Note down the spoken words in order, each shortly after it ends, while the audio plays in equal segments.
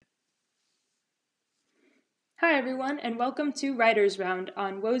Hi everyone, and welcome to Writers Round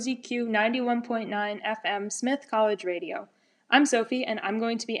on WOZQ 91.9 FM Smith College Radio. I'm Sophie, and I'm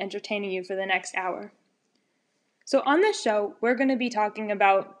going to be entertaining you for the next hour. So on this show, we're going to be talking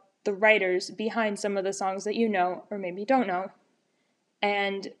about the writers behind some of the songs that you know, or maybe don't know,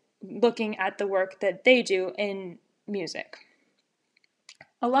 and looking at the work that they do in music.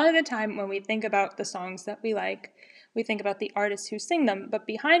 A lot of the time when we think about the songs that we like, we think about the artists who sing them, but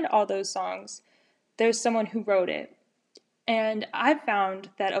behind all those songs, there's someone who wrote it. And I've found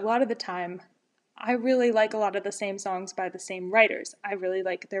that a lot of the time, I really like a lot of the same songs by the same writers. I really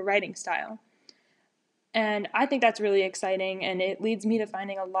like their writing style. And I think that's really exciting, and it leads me to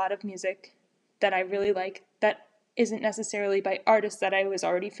finding a lot of music that I really like that isn't necessarily by artists that I was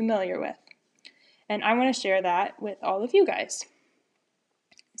already familiar with. And I want to share that with all of you guys.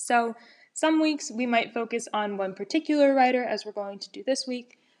 So some weeks we might focus on one particular writer, as we're going to do this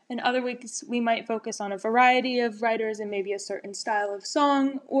week, and other weeks we might focus on a variety of writers and maybe a certain style of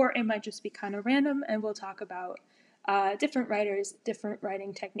song, or it might just be kind of random and we'll talk about different writers, different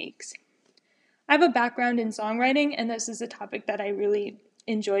writing techniques. I have a background in songwriting, and this is a topic that I really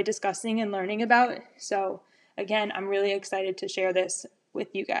enjoy discussing and learning about, so again, I'm really excited to share this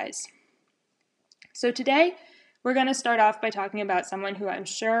with you guys. So today, we're going to start off by talking about someone who I'm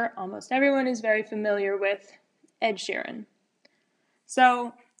sure almost everyone is very familiar with, Ed Sheeran.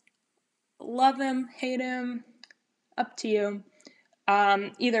 So, love him, hate him, up to you.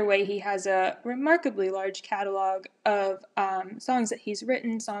 Either way, he has a remarkably large catalog of songs that he's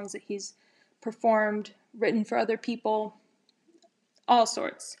written, songs that he's performed, written for other people, all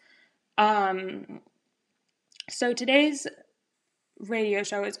sorts. So today's radio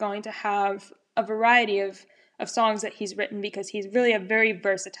show is going to have a variety of songs that he's written because he's really a very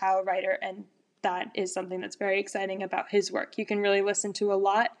versatile writer, and that is something that's very exciting about his work. You can really listen to a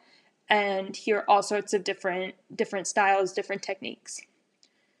lot and hear all sorts of different styles, different techniques.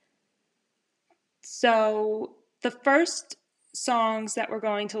 So the first songs that we're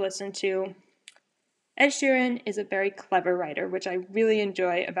going to listen to, Ed Sheeran is a very clever writer, which I really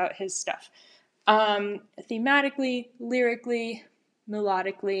enjoy about his stuff. Thematically, lyrically,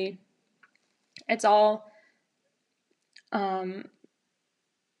 melodically, it's all,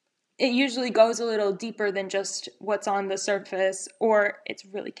 it usually goes a little deeper than just what's on the surface, or it's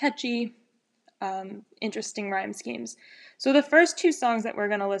really catchy, interesting rhyme schemes. So the first two songs that we're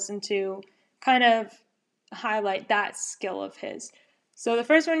going to listen to kind of highlight that skill of his. So the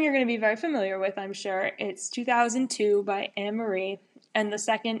first one you're going to be very familiar with, I'm sure. It's 2002 by Anne-Marie, and the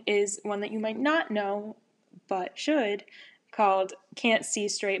second is one that you might not know, but should, called Can't See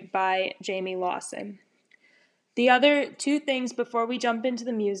Straight by Jamie Lawson. The other two things before we jump into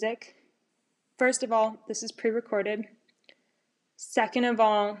the music: first of all, this is pre-recorded. Second of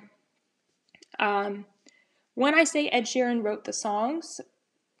all, when I say Ed Sheeran wrote the songs,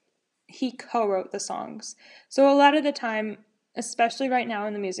 he co-wrote the songs. So a lot of the time, especially right now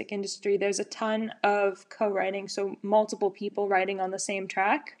in the music industry, there's a ton of co-writing, so multiple people writing on the same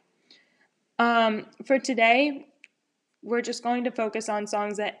track. For today, we're just going to focus on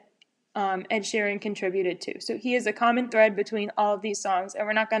songs that Ed Sheeran contributed to. So he is a common thread between all of these songs, and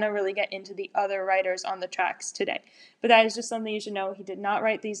we're not going to really get into the other writers on the tracks today. But that is just something you should know. He did not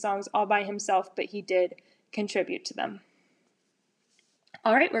write these songs all by himself, but he did contribute to them.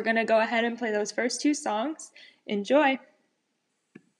 All right, we're going to go ahead and play those first two songs. Enjoy!